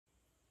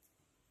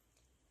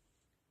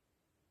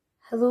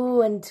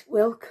Hello and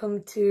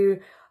welcome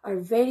to our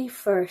very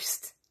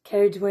first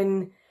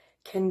Cerridwen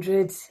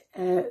Kindred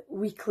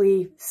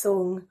weekly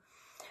song.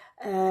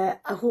 I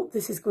hope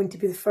this is going to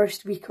be the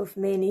first week of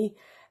many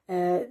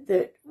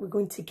that we're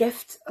going to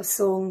gift a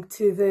song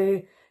to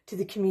the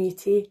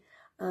community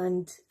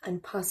and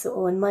pass it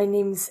on. My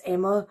name's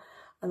Emma.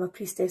 I'm a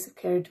priestess of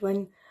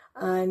Cerridwen,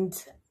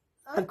 and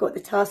I've got the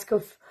task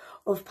of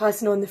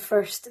passing on the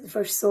first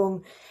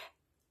song.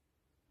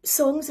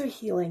 Songs are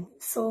healing,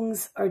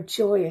 songs are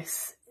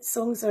joyous,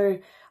 songs are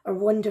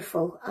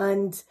wonderful,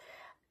 and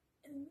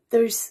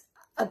there's,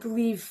 I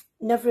believe,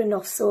 never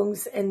enough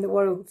songs in the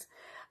world.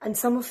 And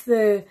some of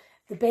the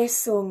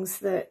best songs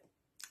that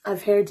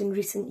I've heard in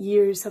recent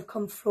years have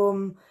come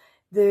from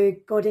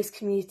the goddess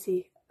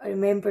community. I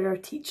remember our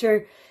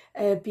teacher,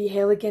 B.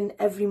 Helligan,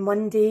 every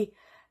Monday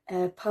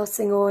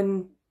passing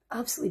on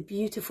absolutely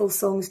beautiful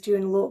songs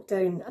during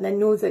lockdown, and I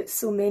know that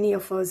so many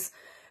of us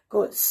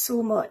got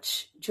so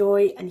much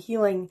joy and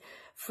healing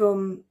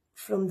from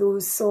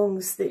those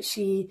songs that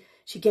she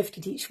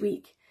gifted each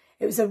week.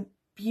 It was a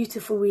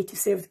beautiful way to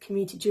serve the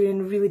community during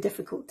a really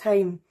difficult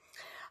time.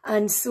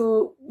 And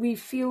so we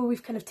feel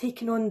we've kind of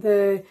taken on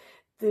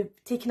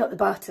taken up the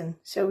baton,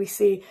 shall we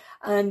say,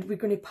 and we're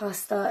going to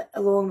pass that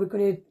along. We're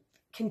going to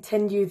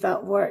continue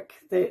that work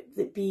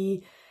that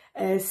B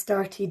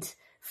started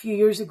a few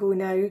years ago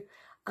now,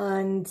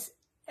 and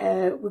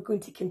we're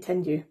going to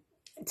continue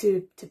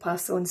to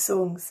pass on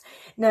songs.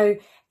 Now,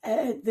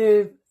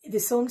 the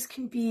songs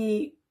can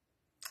be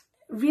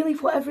really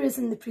whatever is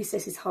in the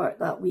priestess's heart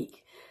that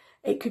week.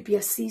 It could be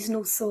a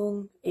seasonal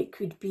song, it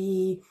could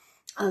be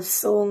a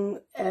song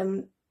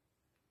to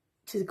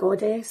the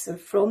goddess or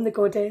from the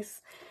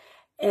goddess.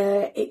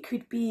 It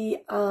could be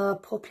a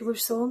popular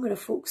song or a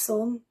folk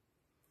song.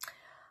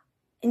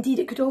 Indeed,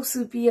 it could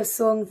also be a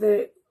song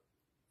that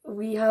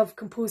we have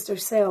composed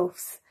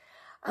ourselves.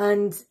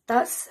 And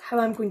that's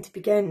how I'm going to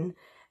begin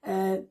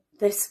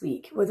this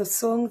week, with a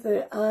song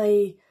that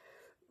I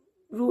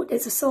wrote.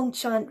 It's a song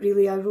chant,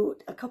 really. I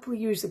wrote a couple of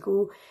years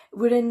ago.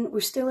 We're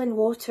still in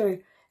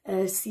water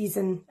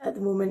season at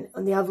the moment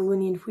on the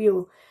Avalonian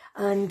Wheel,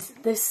 and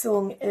this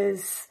song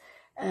is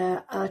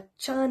a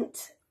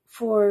chant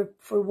for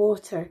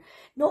water.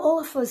 Not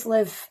all of us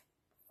live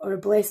or are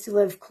blessed to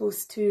live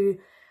close to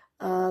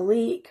a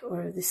lake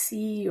or the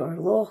sea or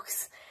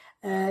lochs,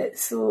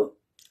 so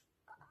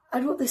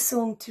I wrote this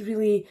song to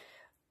really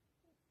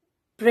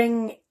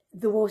bring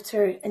the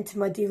water into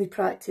my daily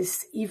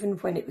practice, even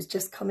when it was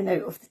just coming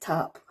out of the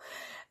tap.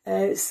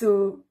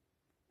 So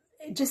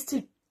just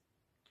to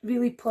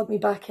really plug me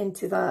back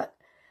into that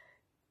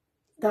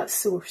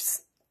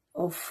source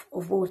of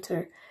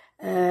water.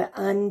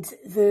 And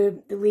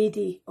the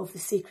lady of the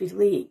sacred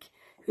lake,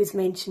 who is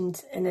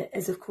mentioned in it,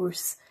 is of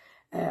course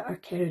our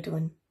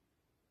Cerridwen.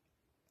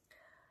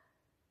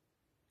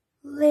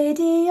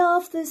 Lady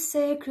of the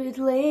sacred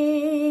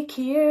lake,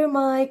 hear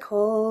my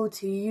call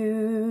to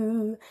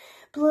you.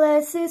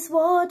 Bless this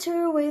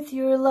water with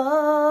your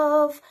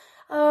love,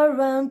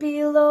 around,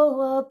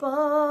 below,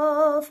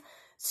 above,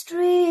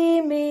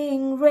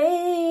 streaming,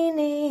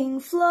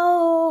 raining,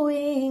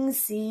 flowing,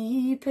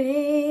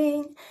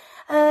 seeping,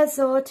 as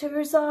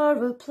otters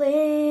are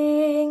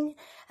a-playing,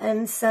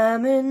 and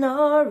salmon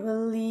are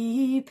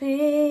a-leaping.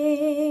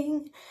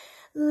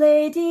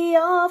 Lady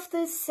of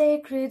the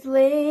sacred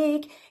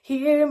lake,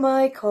 hear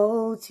my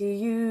call to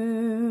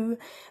you.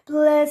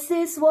 Bless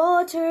this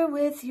water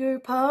with your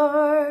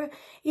power,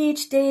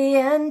 each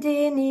day and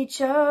in each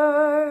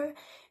hour.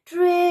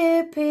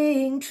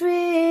 Dripping,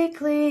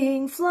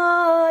 trickling,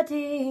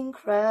 flooding,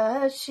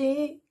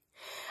 crashing,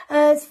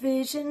 as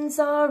visions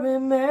are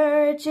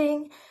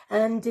emerging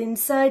and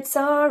insights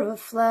are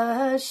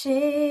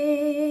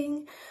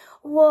a-flashing.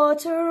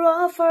 Water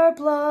of our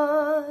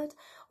blood,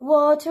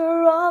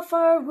 water of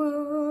our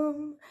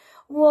womb,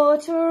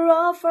 water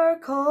of our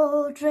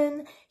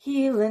cauldron,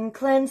 heal and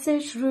cleanse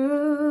this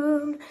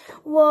room.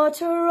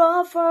 Water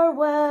of our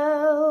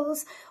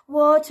wells,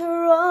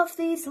 water of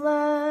these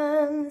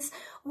lands,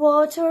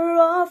 water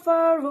of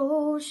our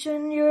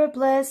ocean, your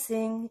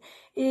blessing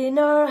in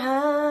our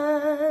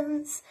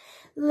hands.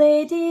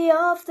 Lady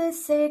of the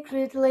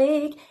sacred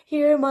lake,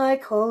 hear my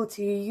call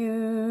to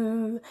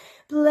you.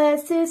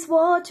 Bless this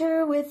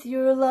water with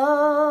your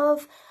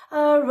love,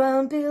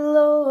 around,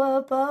 below,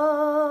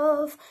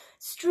 above,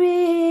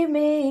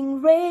 streaming,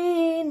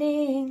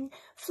 raining,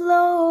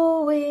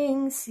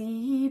 flowing,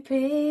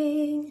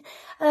 seeping,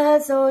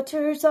 as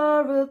otters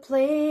are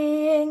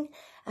a-playing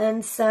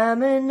and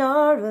salmon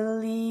are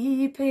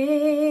a-leaping.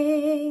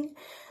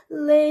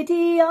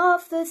 Lady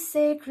of the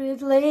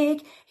sacred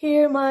lake,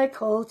 hear my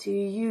call to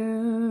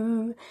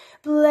you.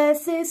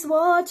 Bless this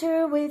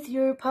water with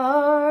your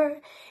power,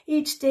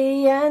 each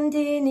day and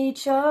in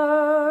each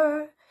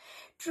hour.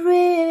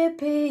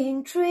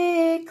 Dripping,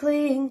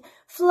 trickling,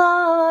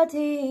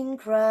 flooding,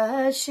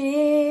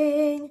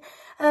 crashing,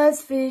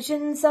 as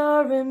visions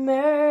are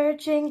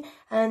emerging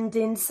and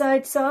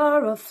insights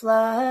are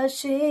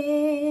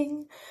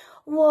a-flashing.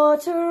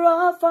 Water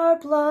of our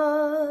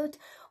blood,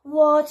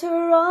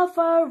 water of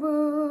our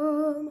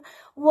womb,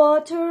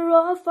 water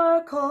of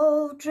our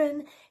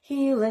cauldron,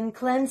 heal and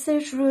cleanse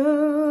this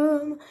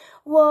room,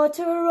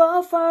 water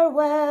of our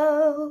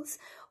wells,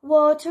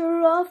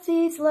 water of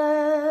these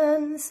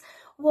lands,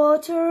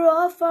 water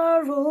of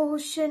our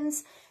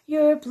oceans,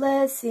 your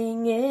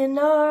blessing in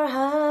our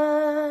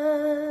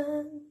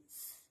hands.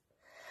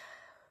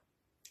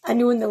 I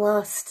know in the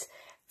last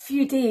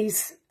few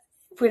days,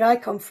 where I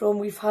come from,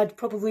 we've had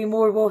probably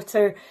more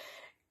water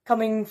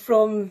coming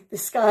from the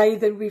sky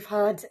than we've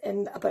had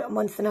in about a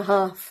month and a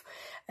half.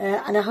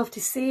 And I have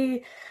to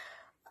say,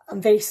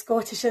 I'm very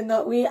Scottish in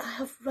that way. I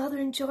have rather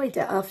enjoyed it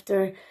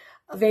after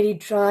a very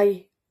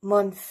dry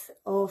month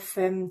of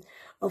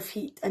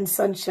heat and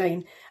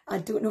sunshine. I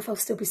don't know if I'll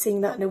still be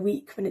saying that in a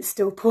week when it's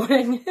still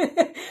pouring,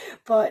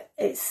 but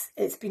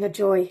it's been a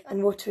joy,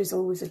 and water is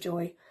always a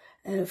joy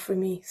for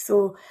me.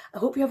 So I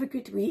hope you have a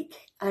good week,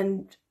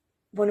 and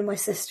one of my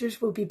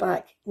sisters will be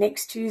back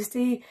next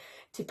Tuesday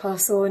to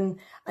pass on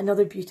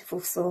another beautiful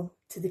song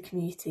to the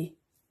community.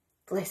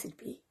 Blessed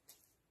be.